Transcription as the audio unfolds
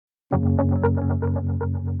Welcome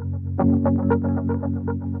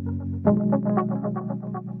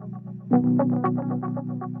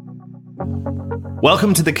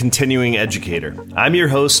to The Continuing Educator. I'm your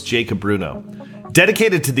host, Jacob Bruno.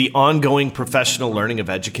 Dedicated to the ongoing professional learning of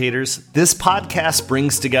educators, this podcast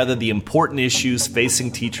brings together the important issues facing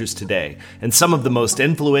teachers today and some of the most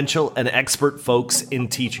influential and expert folks in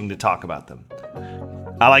teaching to talk about them.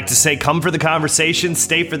 I like to say, come for the conversation,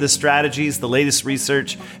 stay for the strategies, the latest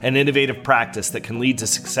research, and innovative practice that can lead to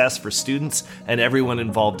success for students and everyone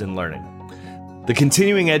involved in learning. The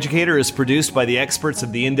Continuing Educator is produced by the experts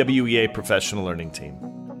of the NWEA Professional Learning Team.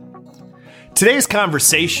 Today's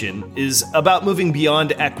conversation is about moving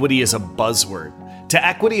beyond equity as a buzzword to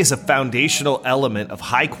equity as a foundational element of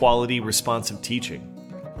high-quality, responsive teaching.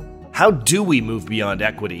 How do we move beyond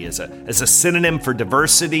equity as a synonym for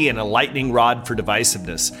diversity and a lightning rod for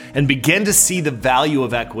divisiveness, and begin to see the value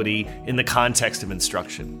of equity in the context of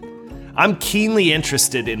instruction? I'm keenly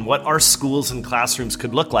interested in what our schools and classrooms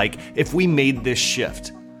could look like if we made this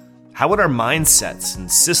shift. How would our mindsets and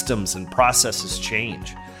systems and processes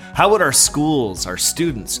change? How would our schools, our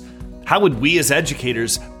students, how would we as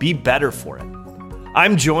educators be better for it?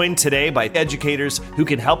 I'm joined today by educators who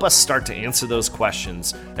can help us start to answer those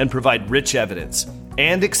questions and provide rich evidence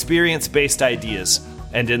and experience-based ideas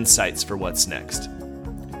and insights for what's next.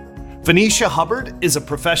 Fenesha Hubbard is a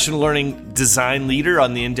professional learning design leader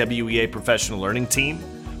on the NWEA Professional Learning Team.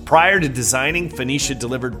 Prior to designing, Fenesha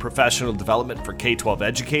delivered professional development for K-12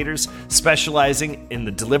 educators, specializing in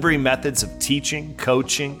the delivery methods of teaching,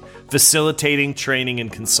 coaching, facilitating, training,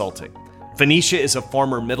 and consulting. Fenesha is a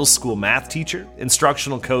former middle school math teacher,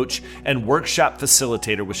 instructional coach, and workshop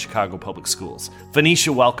facilitator with Chicago Public Schools.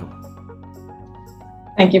 Fenesha, welcome.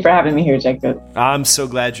 Thank you for having me here, Jacob. I'm so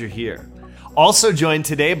glad you're here. Also joined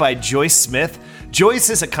today by Joyce Smith. Joyce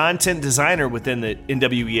is a content designer within the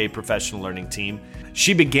NWEA Professional Learning Team.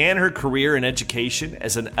 She began her career in education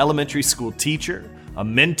as an elementary school teacher, a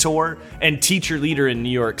mentor, and teacher leader in New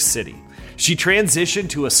York City. She transitioned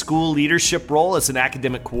to a school leadership role as an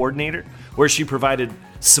academic coordinator, where she provided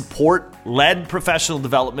support, led professional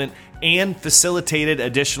development, and facilitated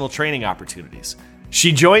additional training opportunities.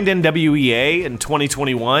 She joined NWEA in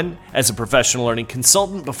 2021 as a professional learning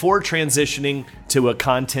consultant before transitioning to a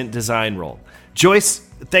content design role. Joyce,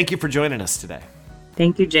 thank you for joining us today.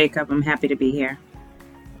 Thank you, Jacob. I'm happy to be here.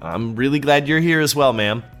 I'm really glad you're here as well,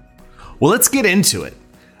 ma'am. Well, let's get into it.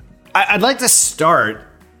 I'd like to start,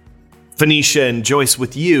 Fenesha and Joyce,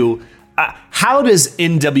 with you. How does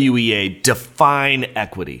NWEA define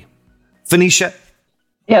equity? Fenesha?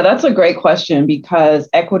 Yeah, that's a great question because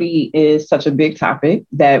equity is such a big topic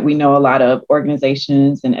that we know a lot of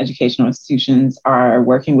organizations and educational institutions are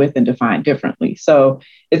working with and define differently. So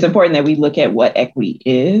it's important that we look at what equity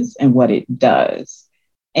is and what it does.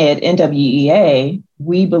 At NWEA,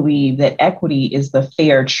 we believe that equity is the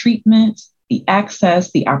fair treatment, the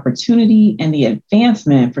access, the opportunity, and the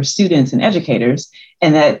advancement for students and educators,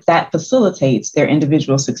 and that facilitates their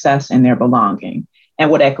individual success and their belonging. And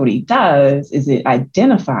what equity does is it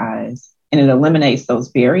identifies and it eliminates those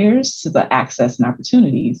barriers to the access and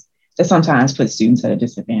opportunities that sometimes put students at a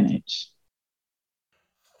disadvantage.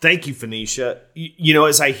 Thank you, Fenesha. You know,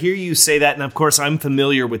 as I hear you say that, and of course I'm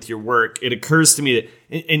familiar with your work, it occurs to me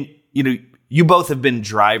that, and you know, you both have been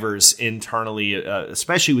drivers internally,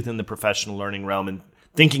 especially within the professional learning realm, and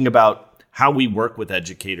thinking about how we work with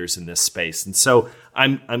educators in this space. And so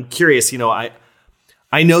I'm curious. You know,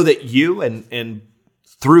 I know that you and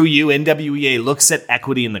through you, NWEA looks at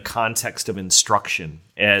equity in the context of instruction,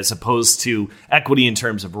 as opposed to equity in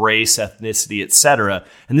terms of race, ethnicity, et cetera.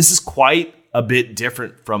 And this is quite a bit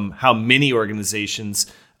different from how many organizations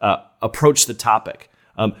approach the topic.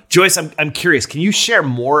 Joyce, I'm curious, can you share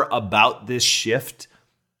more about this shift?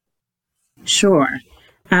 Sure.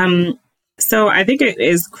 So I think it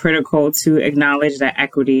is critical to acknowledge that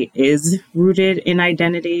equity is rooted in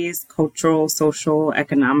identities, cultural, social,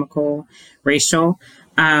 economical, racial,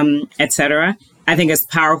 etc. I think it's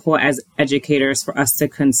powerful as educators for us to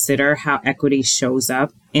consider how equity shows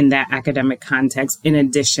up in that academic context in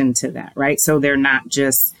addition to that, right? So they're not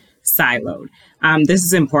just siloed. This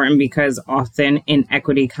is important because often in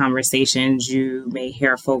equity conversations, you may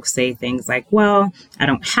hear folks say things like, well, I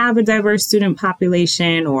don't have a diverse student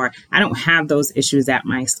population, or I don't have those issues at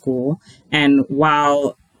my school. And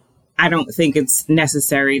while I don't think it's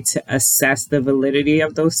necessary to assess the validity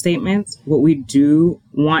of those statements, what we do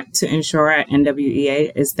want to ensure at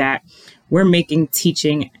NWEA is that we're making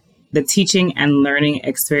the teaching and learning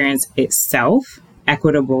experience itself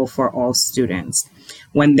equitable for all students.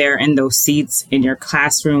 When they're in those seats in your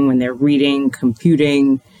classroom, when they're reading,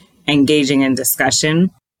 computing, engaging in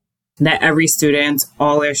discussion, that every student,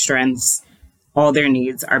 all their strengths, all their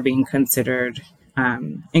needs are being considered,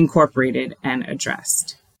 incorporated, and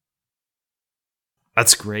addressed.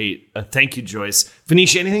 That's great. Thank you, Joyce.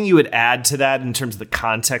 Fenesha, anything you would add to that in terms of the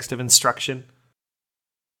context of instruction?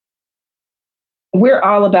 We're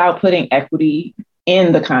all about putting equity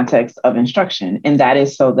in the context of instruction. And that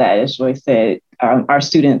is so that, as Joyce said, our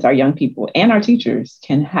students, our young people, and our teachers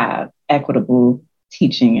can have equitable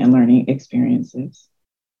teaching and learning experiences.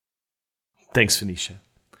 Thanks, Fenesha.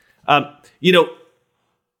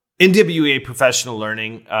 NWEA Professional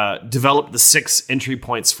Learning developed the 6 entry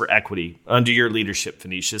points for equity under your leadership,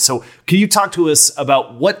 Fenesha. So can you talk to us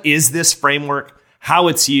about what is this framework, how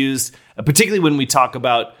it's used, particularly when we talk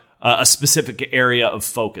about a specific area of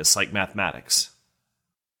focus like mathematics?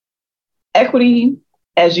 Equity,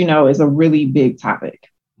 as you know, is a really big topic.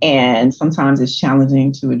 And sometimes it's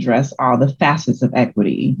challenging to address all the facets of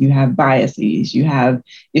equity. You have biases, you have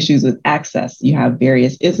issues with access, you have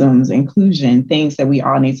various isms, inclusion, things that we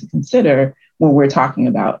all need to consider when we're talking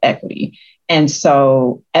about equity. And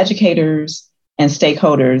so educators and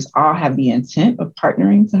stakeholders all have the intent of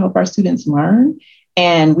partnering to help our students learn.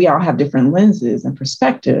 And we all have different lenses and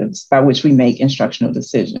perspectives by which we make instructional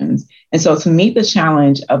decisions. And so to meet the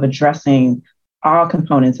challenge of addressing all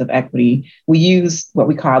components of equity, we use what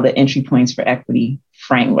we call the entry points for equity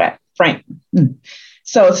framework.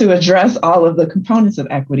 So to address all of the components of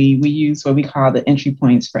equity, we use what we call the entry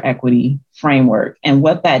points for equity framework. And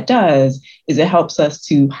what that does is it helps us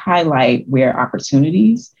to highlight where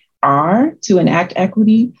opportunities are to enact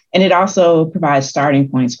equity. And it also provides starting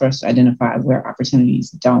points for us to identify where opportunities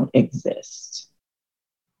don't exist.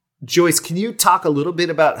 Joyce, can you talk a little bit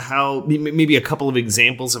about how, maybe a couple of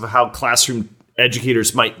examples of how classroom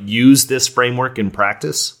educators might use this framework in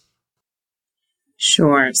practice?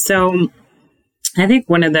 Sure. So I think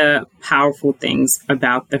one of the powerful things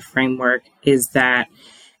about the framework is that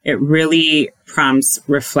it really prompts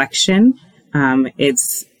reflection.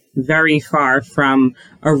 It's very far from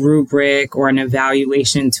a rubric or an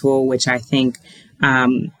evaluation tool, which I think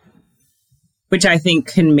can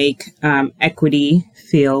make equity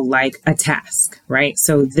feel like a task, right?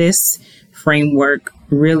 So this framework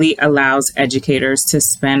really allows educators to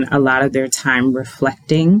spend a lot of their time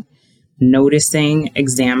reflecting, noticing,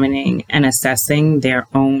 examining, and assessing their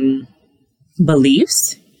own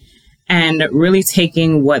beliefs, and really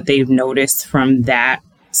taking what they've noticed from that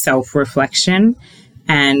self-reflection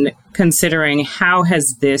and considering how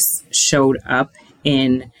has this showed up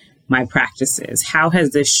in my practices? How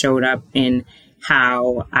has this showed up in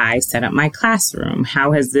how I set up my classroom?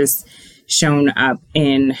 How has this shown up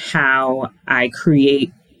in how I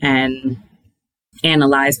create and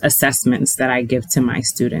analyze assessments that I give to my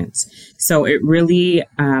students? So it really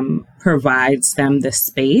provides them the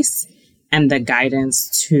space and the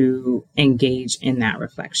guidance to engage in that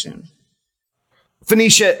reflection.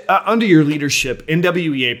 Fenesha, under your leadership,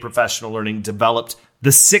 NWEA Professional Learning developed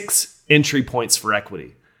the 6 entry points for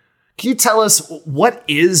equity. Can you tell us what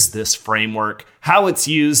is this framework, how it's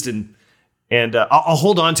used, and I'll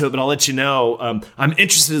hold on to it, but I'll let you know. I'm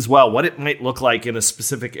interested as well what it might look like in a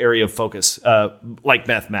specific area of focus, like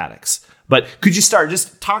mathematics. But could you start?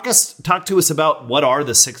 Just talk to us about what are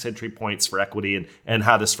the 6 entry points for equity and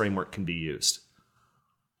how this framework can be used.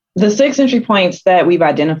 The 6 entry points that we've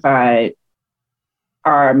identified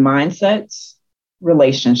are mindsets,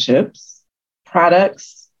 relationships,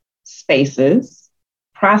 products, spaces,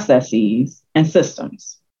 processes, and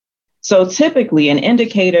systems. So typically an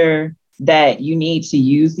indicator that you need to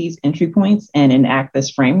use these entry points and enact this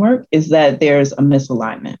framework is that there's a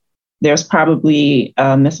misalignment. There's probably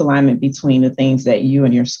a misalignment between the things that you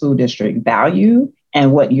and your school district value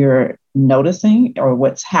and what you're noticing or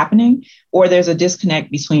what's happening, or there's a disconnect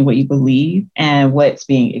between what you believe and what's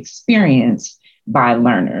being experienced by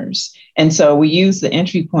learners. And so we use the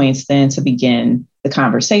entry points then to begin the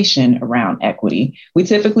conversation around equity. We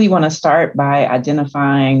typically want to start by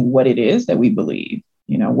identifying what it is that we believe.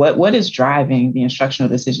 What is driving the instructional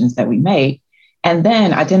decisions that we make, and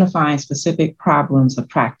then identifying specific problems of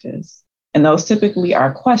practice. And those typically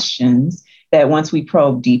are questions that once we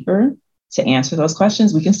probe deeper to answer those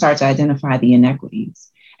questions, we can start to identify the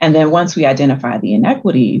inequities. And then once we identify the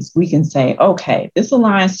inequities, we can say, okay, this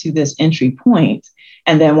aligns to this entry point.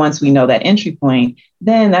 And then once we know that entry point,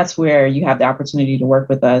 then that's where you have the opportunity to work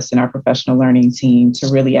with us and our professional learning team to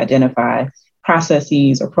really identify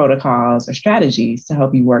processes or protocols or strategies to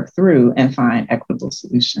help you work through and find equitable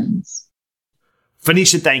solutions.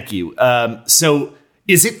 Fenesha, thank you. So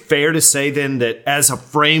is it fair to say then that as a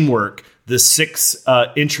framework, the 6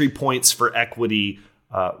 entry points for equity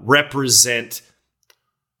represent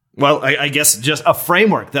Well, I guess just a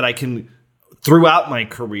framework that I can, throughout my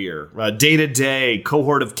career, day to day,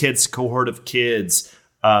 cohort of kids,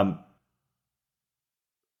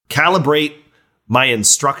 calibrate my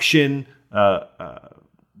instruction,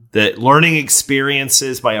 the learning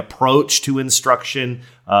experiences, my approach to instruction,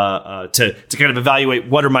 to kind of evaluate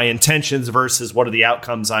what are my intentions versus what are the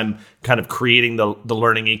outcomes I'm kind of creating the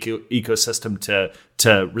learning ecosystem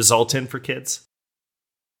to result in for kids?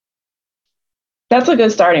 That's a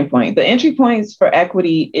good starting point. The entry points for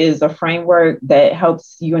equity is a framework that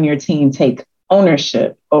helps you and your team take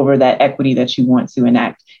ownership over that equity that you want to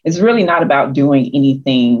enact. It's really not about doing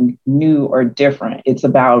anything new or different. It's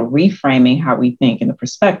about reframing how we think and the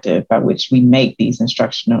perspective by which we make these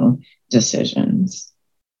instructional decisions.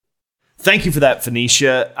 Thank you for that,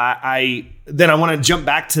 Fenesha. I want to jump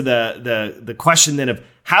back to the question then of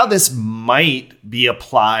how this might be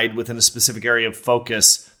applied within a specific area of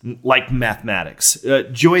focus, like mathematics.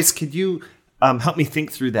 Joyce, could you help me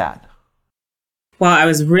think through that? Well, I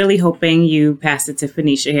was really hoping you passed it to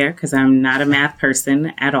Fenesha here because I'm not a math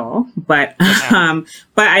person at all. But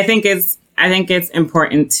I think it's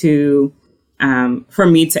important to for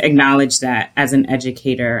me to acknowledge that as an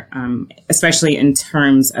educator, especially in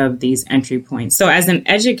terms of these entry points. So as an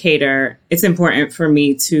educator, it's important for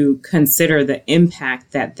me to consider the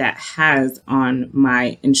impact that has on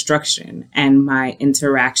my instruction and my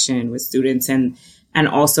interaction with students and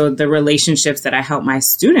also the relationships that I help my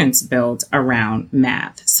students build around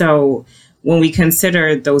math. So when we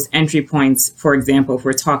consider those entry points, for example, if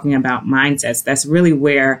we're talking about mindsets, that's really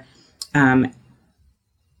where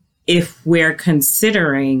if we're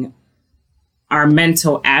considering our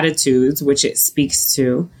mental attitudes, which it speaks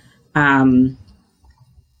to,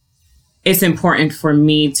 it's important for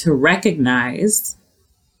me to recognize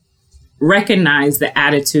the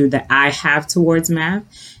attitude that I have towards math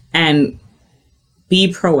and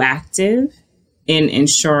be proactive in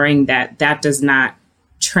ensuring that does not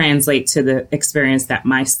translate to the experience that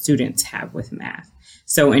my students have with math.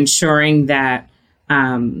 So ensuring that,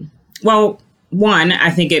 one,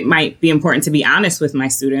 I think it might be important to be honest with my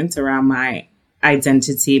students around my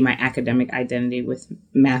identity, my academic identity with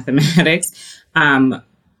mathematics,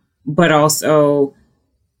 but also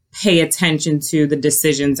pay attention to the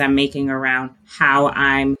decisions I'm making around how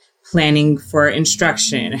I'm planning for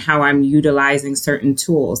instruction, how I'm utilizing certain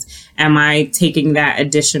tools. Am I taking that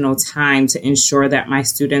additional time to ensure that my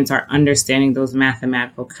students are understanding those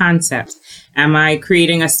mathematical concepts? Am I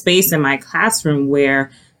creating a space in my classroom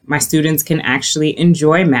where my students can actually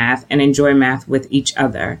enjoy math and enjoy math with each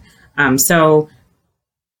other? So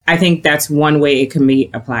I think that's one way it can be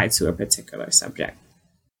applied to a particular subject.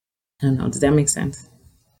 I don't know. Does that make sense?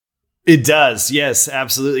 It does. Yes,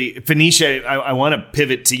 absolutely. Fenesha, I want to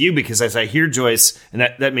pivot to you because as I hear Joyce, and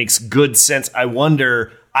that makes good sense, I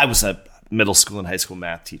wonder, I was a middle school and high school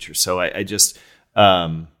math teacher. So I just,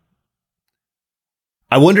 I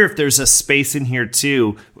wonder if there's a space in here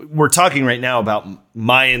too. We're talking right now about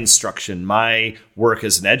my instruction, my work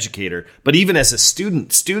as an educator, but even as a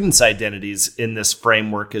students' identities in this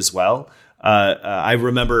framework as well. I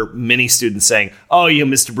remember many students saying, "Oh,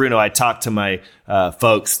 Mr. Bruno, I talked to my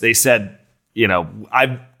folks. They said,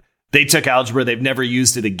 they took algebra. They've never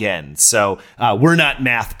used it again. So we're not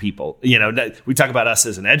math people. We talk about us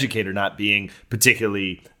as an educator not being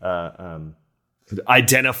particularly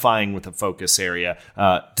identifying with a focus area.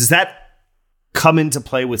 Does that come into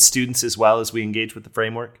play with students as well as we engage with the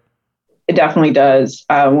framework? It definitely does.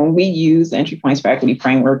 When we use the entry points for equity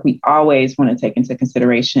framework, we always want to take into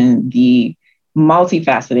consideration the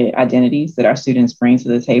multifaceted identities that our students bring to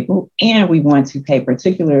the table. And we want to pay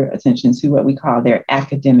particular attention to what we call their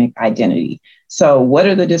academic identity. So what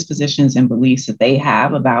are the dispositions and beliefs that they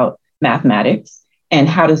have about mathematics? And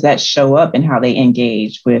how does that show up in how they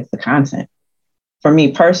engage with the content? For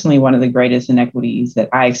me personally, one of the greatest inequities that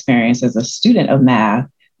I experienced as a student of math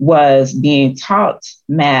was being taught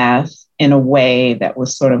math in a way that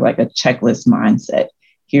was sort of like a checklist mindset.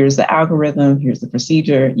 Here's the algorithm, here's the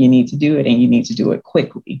procedure, you need to do it and you need to do it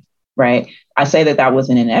quickly, right? I say that was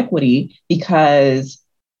an inequity because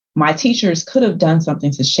my teachers could have done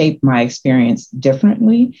something to shape my experience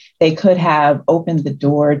differently. They could have opened the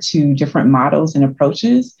door to different models and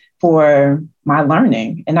approaches for my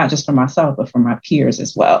learning, and not just for myself, but for my peers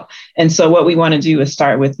as well. And so what we want to do is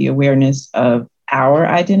start with the awareness of our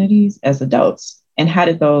identities as adults. And how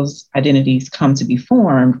did those identities come to be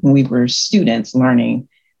formed when we were students learning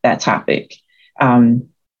that topic?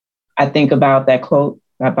 I think about that quote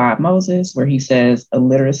by Bob Moses, where he says,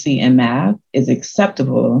 illiteracy in math is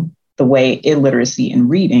acceptable the way illiteracy in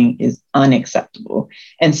reading is unacceptable.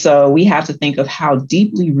 And so we have to think of how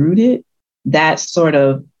deeply rooted that sort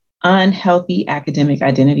of unhealthy academic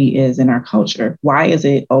identity is in our culture. Why is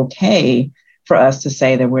it okay for us to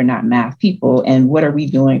say that we're not math people? And what are we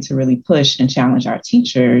doing to really push and challenge our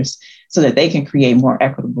teachers so that they can create more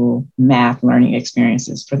equitable math learning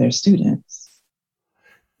experiences for their students?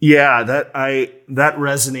 Yeah, that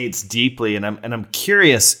resonates deeply. And I'm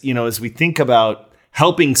curious, as we think about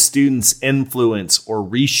helping students influence or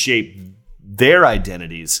reshape their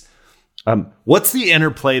identities, what's the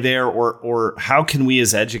interplay there, or how can we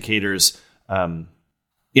as educators,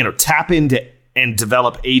 tap into and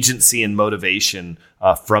develop agency and motivation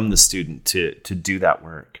from the student to do that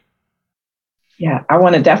work? Yeah, I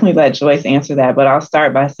want to definitely let Joyce answer that, but I'll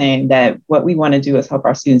start by saying that what we want to do is help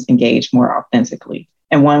our students engage more authentically.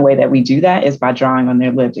 And one way that we do that is by drawing on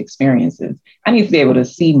their lived experiences. I need to be able to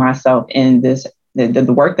see myself in this, the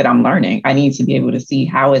work that I'm learning. I need to be able to see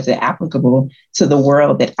how is it applicable to the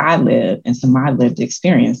world that I live and to my lived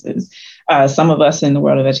experiences. Some of us in the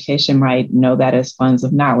world of education might know that as funds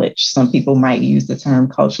of knowledge. Some people might use the term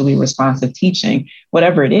culturally responsive teaching.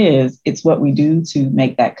 Whatever it is, it's what we do to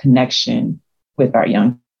make that connection with our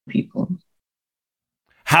young people.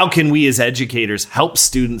 How can we as educators help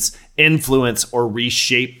students influence or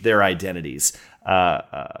reshape their identities?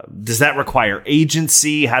 Does that require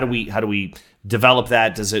agency? How do we develop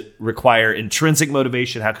that? Does it require intrinsic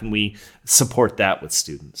motivation? How can we support that with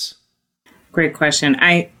students? Great question.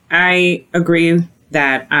 I agree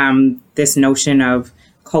that this notion of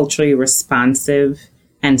culturally responsive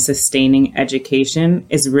and sustaining education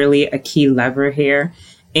is really a key lever here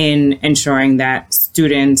in ensuring that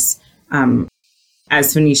students,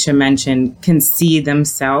 as Fenesha mentioned, can see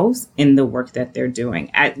themselves in the work that they're doing.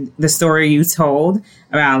 At the story you told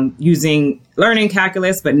around learning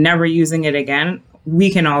calculus, but never using it again, we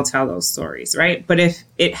can all tell those stories, right? But if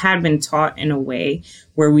it had been taught in a way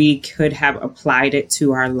where we could have applied it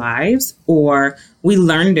to our lives, or we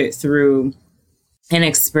learned it through an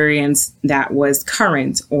experience that was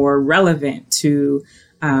current or relevant to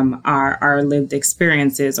our lived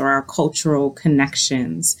experiences or our cultural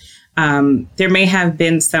connections, there may have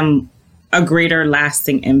been a greater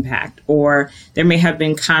lasting impact, or there may have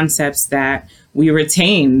been concepts that we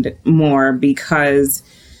retained more because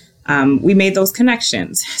we made those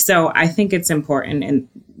connections. So I think it's important in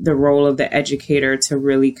the role of the educator to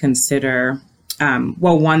really consider,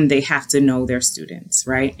 one, they have to know their students,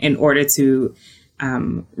 right? In order to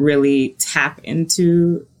really tap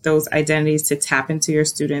into those identities, to tap into your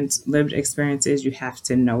students' lived experiences, you have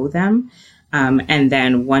to know them. And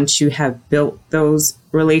then once you have built those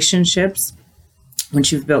relationships,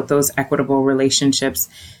 once you've built those equitable relationships,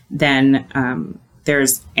 then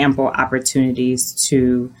there's ample opportunities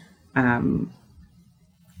to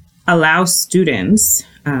allow students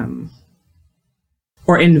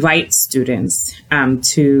or invite students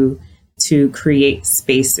to create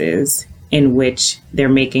spaces in which they're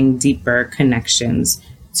making deeper connections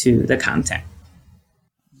to the content.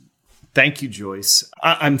 Thank you, Joyce.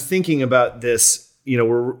 I'm thinking about this.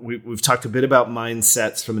 We've talked a bit about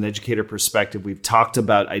mindsets from an educator perspective. We've talked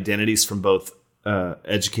about identities from both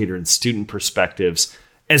educator and student perspectives.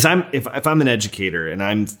 If I'm an educator and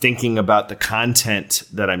I'm thinking about the content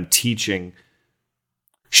that I'm teaching,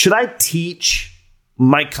 should I teach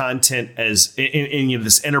my content as in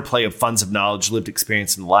this interplay of funds of knowledge, lived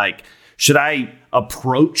experience, and the like? Should I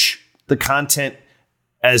approach the content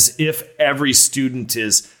as if every student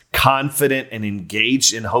is confident and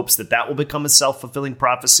engaged in hopes that will become a self-fulfilling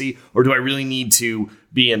prophecy? Or do I really need to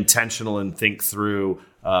be intentional and think through,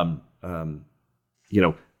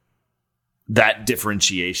 that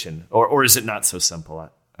differentiation? Or is it not so simple?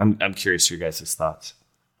 I'm curious your guys' thoughts.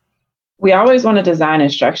 We always want to design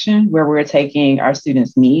instruction where we're taking our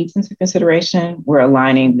students' needs into consideration. We're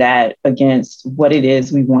aligning that against what it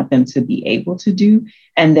is we want them to be able to do.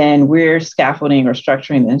 And then we're scaffolding or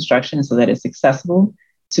structuring the instruction so that it's accessible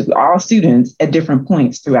to all students at different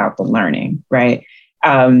points throughout the learning, right?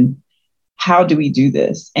 How do we do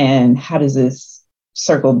this? And how does this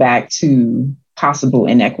circle back to possible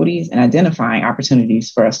inequities and identifying opportunities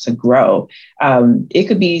for us to grow? It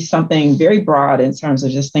could be something very broad in terms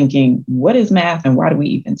of just thinking, what is math and why do we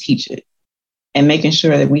even teach it? And making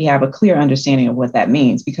sure that we have a clear understanding of what that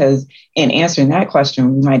means. Because in answering that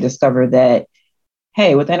question, we might discover that,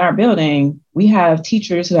 hey, within our building, we have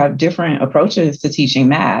teachers who have different approaches to teaching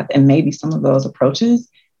math. And maybe some of those approaches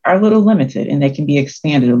are a little limited and they can be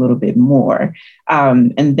expanded a little bit more.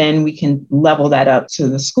 And then we can level that up to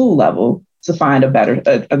the school level to find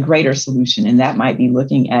a greater solution. And that might be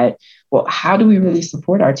looking at, well, how do we really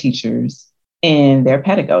support our teachers in their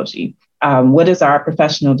pedagogy? What does our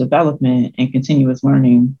professional development and continuous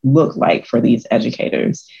learning look like for these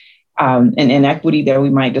educators? An inequity that we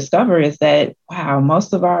might discover is that, wow,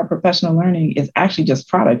 most of our professional learning is actually just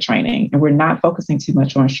product training, and we're not focusing too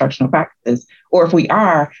much on instructional practices. Or if we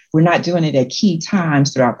are, we're not doing it at key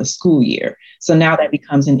times throughout the school year. So now that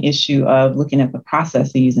becomes an issue of looking at the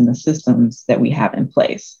processes and the systems that we have in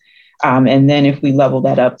place. And then if we level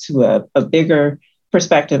that up to a bigger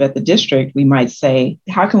perspective at the district, we might say,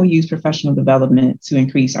 how can we use professional development to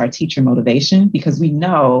increase our teacher motivation? Because we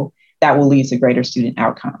know that will lead to greater student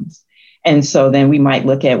outcomes. And so then we might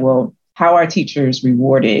look at, well, how are teachers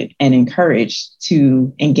rewarded and encouraged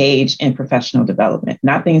to engage in professional development?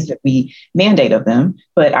 Not things that we mandate of them,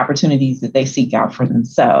 but opportunities that they seek out for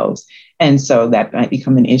themselves. And so that might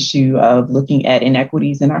become an issue of looking at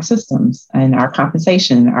inequities in our systems and our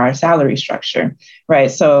compensation, our salary structure,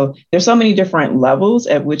 right? So there's so many different levels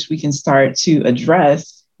at which we can start to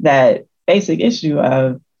address that basic issue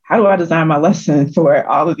of, how do I design my lesson for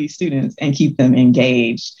all of these students and keep them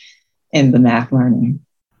engaged in the math learning?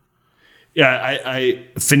 Yeah, I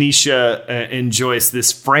Fenesha and Joyce,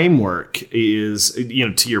 this framework is,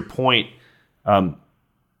 to your point,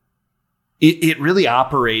 it really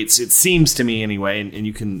operates, it seems to me anyway, and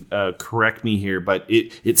you can correct me here, but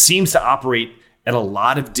it seems to operate at a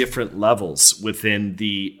lot of different levels within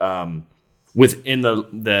the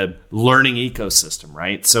learning ecosystem,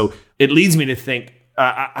 right? So it leads me to think,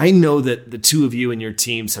 I know that the two of you and your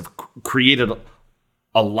teams have created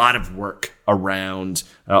a lot of work around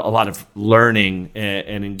a lot of learning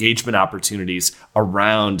and engagement opportunities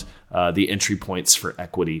around the entry points for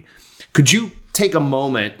equity. Could you take a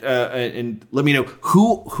moment and let me know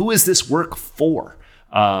who is this work for?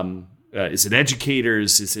 Is it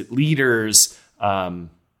educators? Is it leaders? And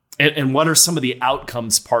what are some of the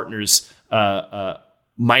outcomes partners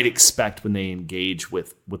might expect when they engage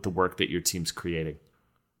with the work that your team's creating?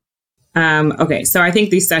 Okay, so I think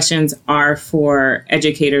these sessions are for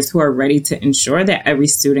educators who are ready to ensure that every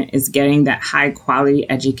student is getting that high quality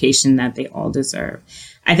education that they all deserve.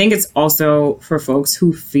 I think it's also for folks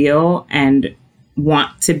who feel and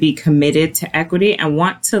want to be committed to equity and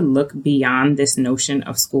want to look beyond this notion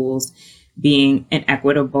of schools being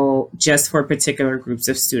inequitable just for particular groups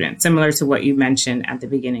of students, similar to what you mentioned at the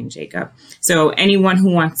beginning, Jacob. So anyone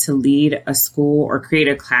who wants to lead a school or create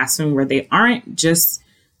a classroom where they aren't just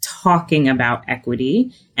talking about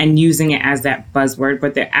equity and using it as that buzzword,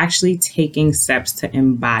 but they're actually taking steps to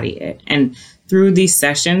embody it. And through these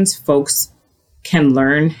sessions, folks can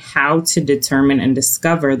learn how to determine and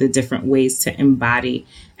discover the different ways to embody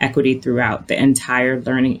equity throughout the entire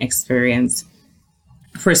learning experience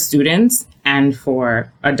for students and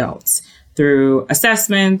for adults, through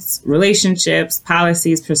assessments, relationships,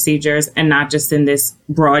 policies, procedures, and not just in this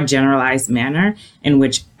broad generalized manner in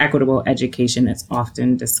which equitable education is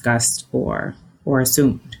often discussed or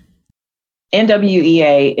assumed.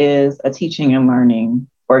 NWEA is a teaching and learning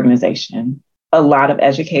organization. A lot of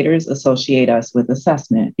educators associate us with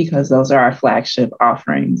assessment because those are our flagship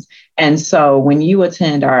offerings. And so when you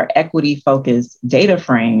attend our equity-focused data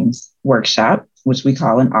frames workshop, which we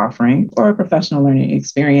call an offering or a professional learning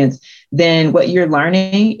experience, then what you're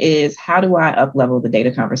learning is, how do I up-level the data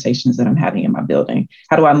conversations that I'm having in my building?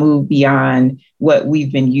 How do I move beyond what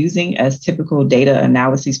we've been using as typical data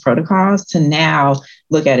analysis protocols to now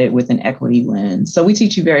look at it with an equity lens? So we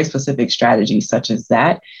teach you very specific strategies such as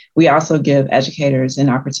that. We also give educators an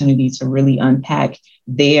opportunity to really unpack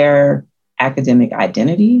their academic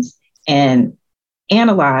identities and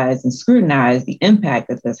analyze and scrutinize the impact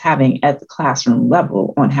that that's having at the classroom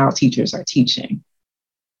level on how teachers are teaching.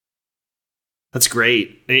 That's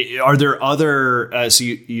great. Are there other, so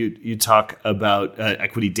you talk about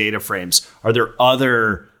equity data frames. Are there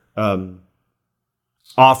other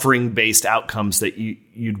offering-based outcomes that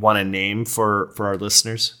you'd want to name for our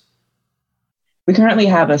listeners? We currently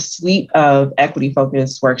have a suite of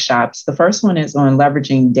equity-focused workshops. The first one is on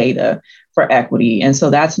leveraging data for equity. And so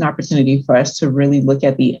that's an opportunity for us to really look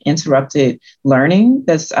at the interrupted learning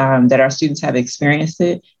that our students have experienced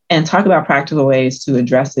it and talk about practical ways to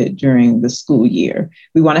address it during the school year.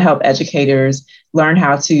 We want to help educators learn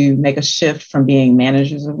how to make a shift from being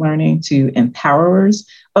managers of learning to empowerers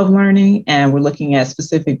of learning. And we're looking at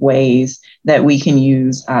specific ways that we can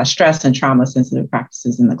use stress and trauma sensitive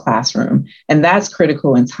practices in the classroom. And that's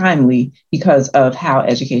critical and timely because of how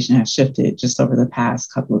education has shifted just over the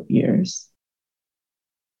past couple of years.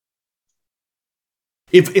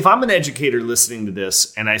 If I'm an educator listening to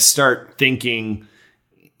this and I start thinking,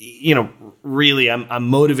 really, I'm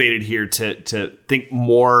motivated here to think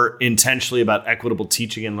more intentionally about equitable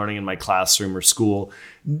teaching and learning in my classroom or school,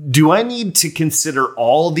 do I need to consider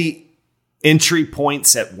all the entry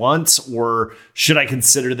points at once, or should I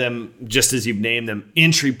consider them, just as you've named them,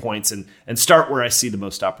 entry points and start where I see the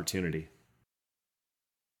most opportunity?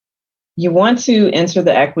 You want to enter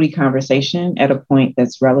the equity conversation at a point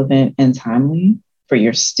that's relevant and timely for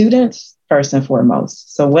your students first and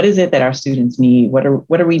foremost. So what is it that our students need? What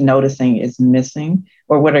are we noticing is missing,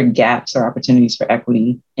 or what are gaps or opportunities for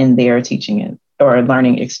equity in their teaching or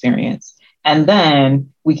learning experience? And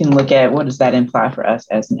then we can look at what does that imply for us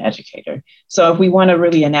as an educator. So if we want to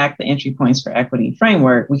really enact the entry points for equity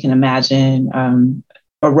framework, we can imagine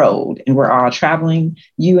a road, and we're all traveling.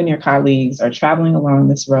 You and your colleagues are traveling along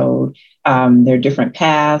this road. There are different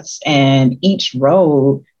paths, and each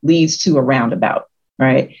road leads to a roundabout,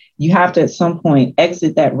 right? You have to at some point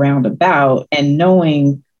exit that roundabout, and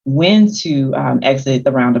knowing when to exit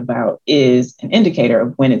the roundabout is an indicator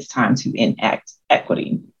of when it's time to enact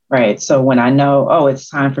equity. Right. So when I know, oh, it's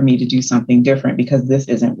time for me to do something different because this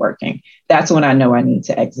isn't working, that's when I know I need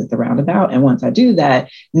to exit the roundabout. And once I do that,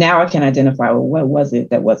 now I can identify, well, what was it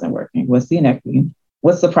that wasn't working? What's the inequity?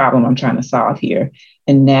 What's the problem I'm trying to solve here?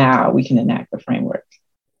 And now we can enact the framework.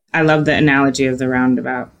 I love the analogy of the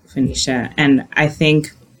roundabout, Fenesha. And I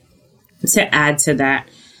think to add to that,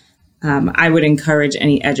 I would encourage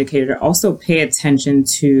any educator to also pay attention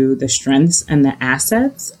to the strengths and the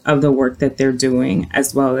assets of the work that they're doing,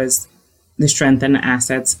 as well as the strength and the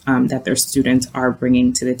assets that their students are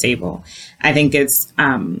bringing to the table. I think it's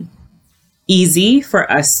easy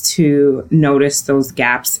for us to notice those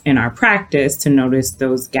gaps in our practice, to notice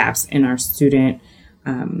those gaps in our student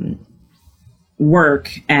work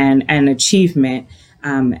and achievement.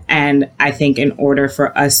 And I think in order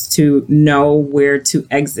for us to know where to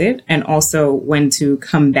exit and also when to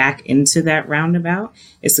come back into that roundabout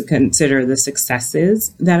is to consider the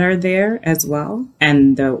successes that are there as well,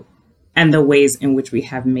 and the ways in which we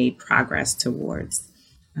have made progress towards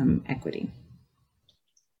equity.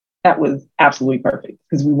 That was absolutely perfect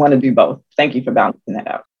because we want to do both. Thank you for balancing that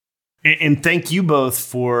out. And thank you both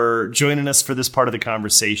for joining us for this part of the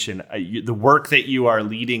conversation. The work that you are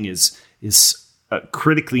leading is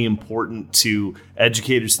critically important to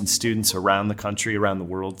educators and students around the country, around the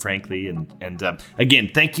world, frankly. And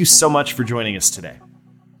again, thank you so much for joining us today.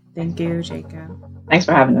 Thank you, Jacob. Thanks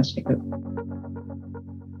for having us, Jacob.